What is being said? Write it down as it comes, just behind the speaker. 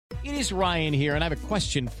It is Ryan here, and I have a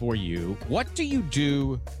question for you. What do you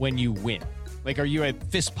do when you win? Like, are you a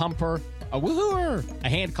fist pumper, a woohooer, a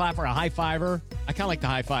hand clapper, a high fiver? I kind of like the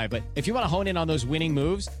high five, but if you want to hone in on those winning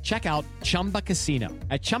moves, check out Chumba Casino.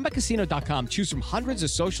 At ChumbaCasino.com, choose from hundreds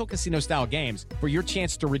of social casino-style games for your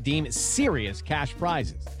chance to redeem serious cash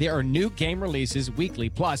prizes. There are new game releases weekly,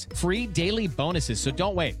 plus free daily bonuses. So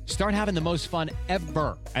don't wait. Start having the most fun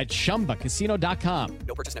ever at ChumbaCasino.com.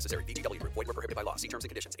 No purchase necessary. VGW Group. Void where prohibited by law. See terms and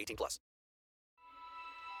conditions. 18+.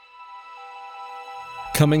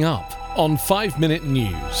 Coming up on 5 Minute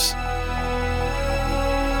News.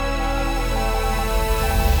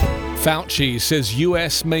 Fauci says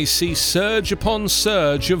US may see surge upon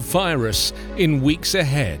surge of virus in weeks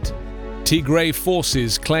ahead. Tigray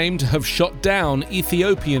forces claim to have shot down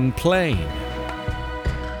Ethiopian plane.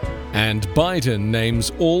 And Biden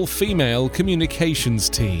names all-female communications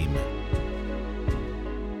team.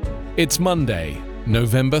 It's Monday,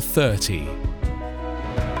 November 30.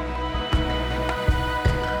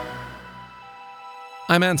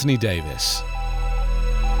 I'm Anthony Davis.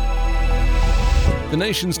 The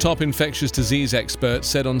nation's top infectious disease expert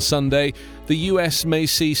said on Sunday the US may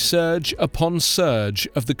see surge upon surge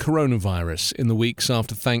of the coronavirus in the weeks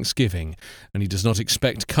after Thanksgiving, and he does not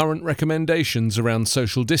expect current recommendations around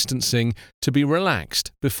social distancing to be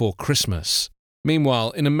relaxed before Christmas. Meanwhile,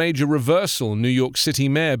 in a major reversal, New York City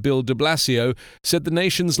Mayor Bill de Blasio said the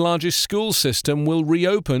nation's largest school system will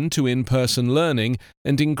reopen to in-person learning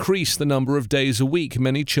and increase the number of days a week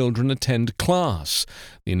many children attend class.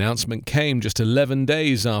 The announcement came just 11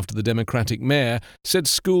 days after the Democratic mayor said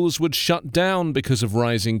schools would shut down because of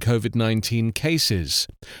rising COVID-19 cases.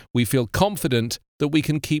 "We feel confident that we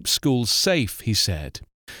can keep schools safe," he said.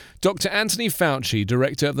 Dr. Anthony Fauci,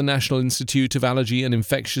 director of the National Institute of Allergy and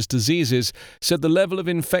Infectious Diseases, said the level of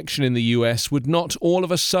infection in the US would not all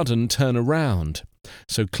of a sudden turn around.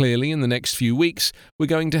 So clearly, in the next few weeks, we're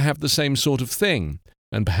going to have the same sort of thing,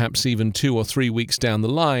 and perhaps even 2 or 3 weeks down the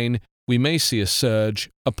line, we may see a surge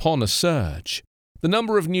upon a surge. The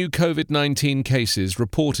number of new COVID-19 cases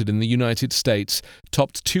reported in the United States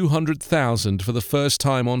topped 200,000 for the first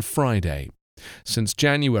time on Friday. Since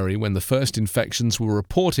January, when the first infections were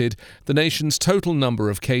reported, the nation's total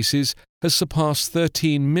number of cases has surpassed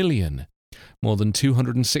 13 million. More than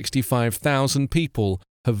 265,000 people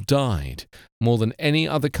have died, more than any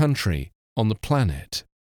other country on the planet.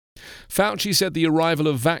 Fauci said the arrival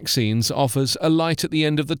of vaccines offers a light at the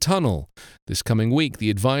end of the tunnel. This coming week,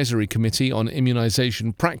 the Advisory Committee on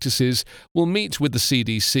Immunization Practices will meet with the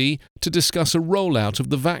CDC to discuss a rollout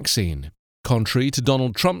of the vaccine. Contrary to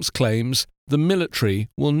Donald Trump's claims, the military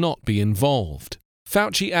will not be involved.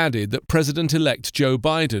 Fauci added that President-elect Joe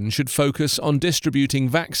Biden should focus on distributing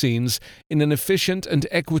vaccines in an efficient and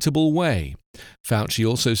equitable way. Fauci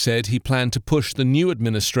also said he planned to push the new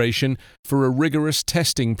administration for a rigorous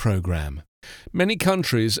testing program. Many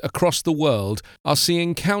countries across the world are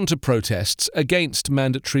seeing counter-protests against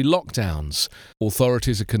mandatory lockdowns.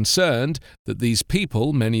 Authorities are concerned that these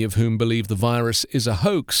people, many of whom believe the virus is a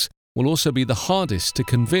hoax, will also be the hardest to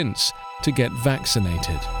convince to get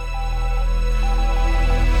vaccinated.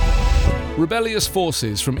 Rebellious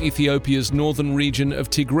forces from Ethiopia's northern region of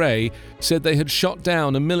Tigray said they had shot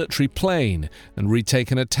down a military plane and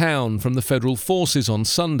retaken a town from the federal forces on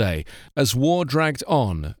Sunday as war dragged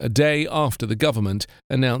on a day after the government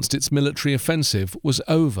announced its military offensive was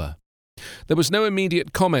over. There was no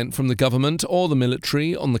immediate comment from the government or the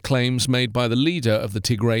military on the claims made by the leader of the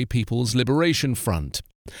Tigray People's Liberation Front.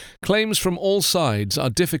 Claims from all sides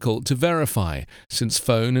are difficult to verify, since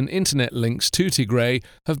phone and internet links to Tigray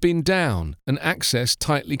have been down and access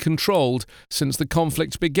tightly controlled since the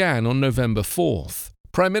conflict began on November 4th.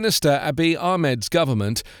 Prime Minister Abiy Ahmed's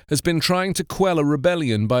government has been trying to quell a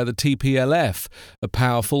rebellion by the TPLF, a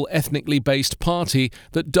powerful ethnically based party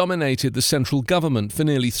that dominated the central government for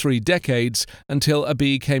nearly 3 decades until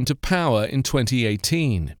Abiy came to power in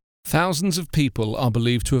 2018. Thousands of people are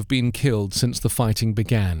believed to have been killed since the fighting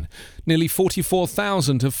began. Nearly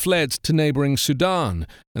 44,000 have fled to neighbouring Sudan,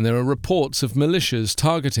 and there are reports of militias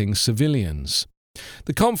targeting civilians.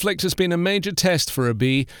 The conflict has been a major test for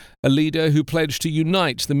Abiy, a leader who pledged to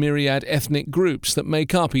unite the myriad ethnic groups that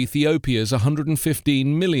make up Ethiopia's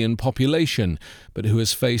 115 million population, but who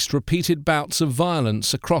has faced repeated bouts of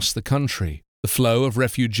violence across the country. The flow of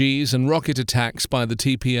refugees and rocket attacks by the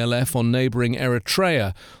TPLF on neighbouring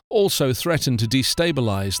Eritrea also threaten to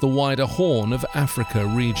destabilise the wider Horn of Africa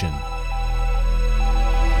region.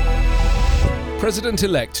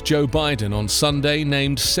 President-elect Joe Biden on Sunday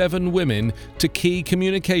named 7 women to key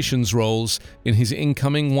communications roles in his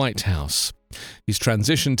incoming White House. His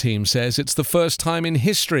transition team says it's the first time in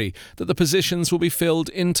history that the positions will be filled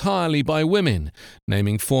entirely by women,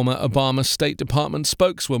 naming former Obama State Department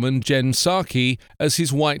spokeswoman Jen Psaki as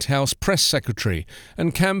his White House press secretary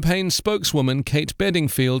and campaign spokeswoman Kate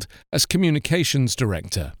Bedingfield as communications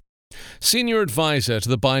director. Senior advisor to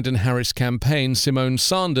the Biden-Harris campaign, Simone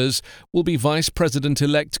Sanders, will be Vice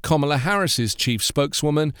President-elect Kamala Harris's chief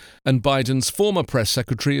spokeswoman, and Biden's former press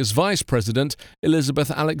secretary as Vice President, Elizabeth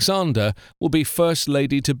Alexander, will be First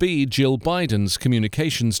Lady-to-be Jill Biden's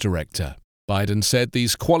communications director. Biden said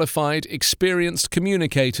these qualified, experienced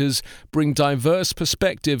communicators bring diverse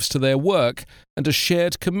perspectives to their work and a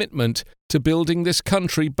shared commitment to building this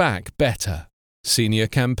country back better. Senior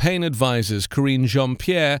campaign advisors Karine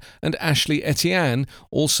Jean-Pierre and Ashley Etienne,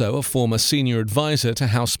 also a former senior advisor to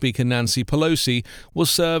House Speaker Nancy Pelosi, will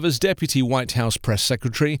serve as Deputy White House Press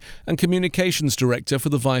Secretary and Communications Director for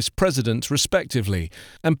the Vice President, respectively,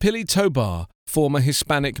 and Pili Tobar, former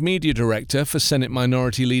Hispanic Media Director for Senate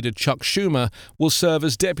Minority Leader Chuck Schumer, will serve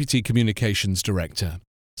as Deputy Communications Director.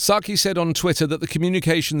 Psaki said on Twitter that the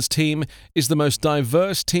communications team is the most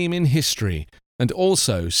diverse team in history, and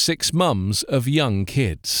also 6 mums of young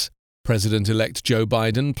kids. President-elect Joe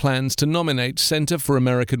Biden plans to nominate Center for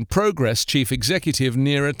American Progress Chief Executive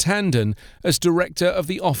Neera Tanden as Director of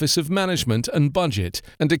the Office of Management and Budget,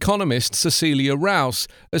 and economist Cecilia Rouse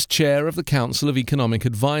as Chair of the Council of Economic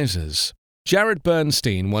Advisers. Jared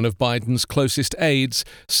Bernstein, one of Biden's closest aides,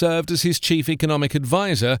 served as his chief economic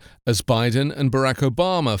advisor as Biden and Barack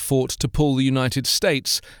Obama fought to pull the United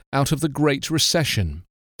States out of the Great Recession.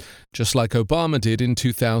 Just like Obama did in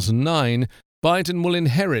 2009, Biden will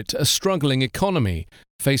inherit a struggling economy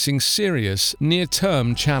facing serious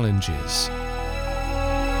near-term challenges.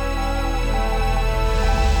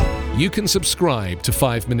 You can subscribe to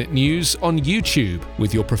 5 Minute News on YouTube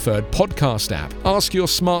with your preferred podcast app. Ask your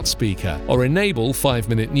smart speaker or enable 5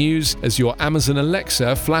 Minute News as your Amazon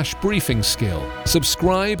Alexa flash briefing skill.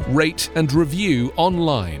 Subscribe, rate and review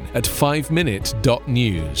online at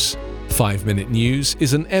 5minute.news. 5 Minute News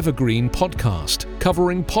is an evergreen podcast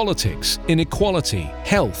covering politics, inequality,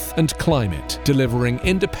 health and climate, delivering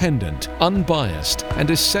independent, unbiased and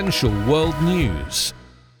essential world news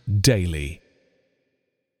daily.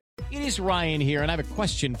 It is Ryan here, and I have a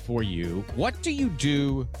question for you. What do you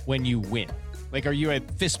do when you win? Like, are you a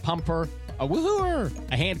fist pumper, a woohooer,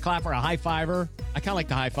 a hand clapper, a high fiver? I kind of like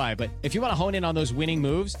the high five, but if you want to hone in on those winning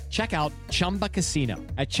moves, check out Chumba Casino.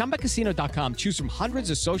 At ChumbaCasino.com, choose from hundreds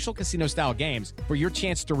of social casino-style games for your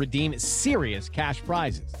chance to redeem serious cash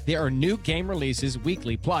prizes. There are new game releases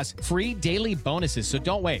weekly, plus free daily bonuses, so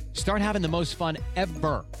don't wait. Start having the most fun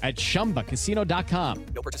ever at ChumbaCasino.com.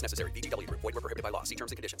 No purchase necessary. VGW Group. Void where prohibited by law. See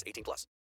terms and conditions. 18+.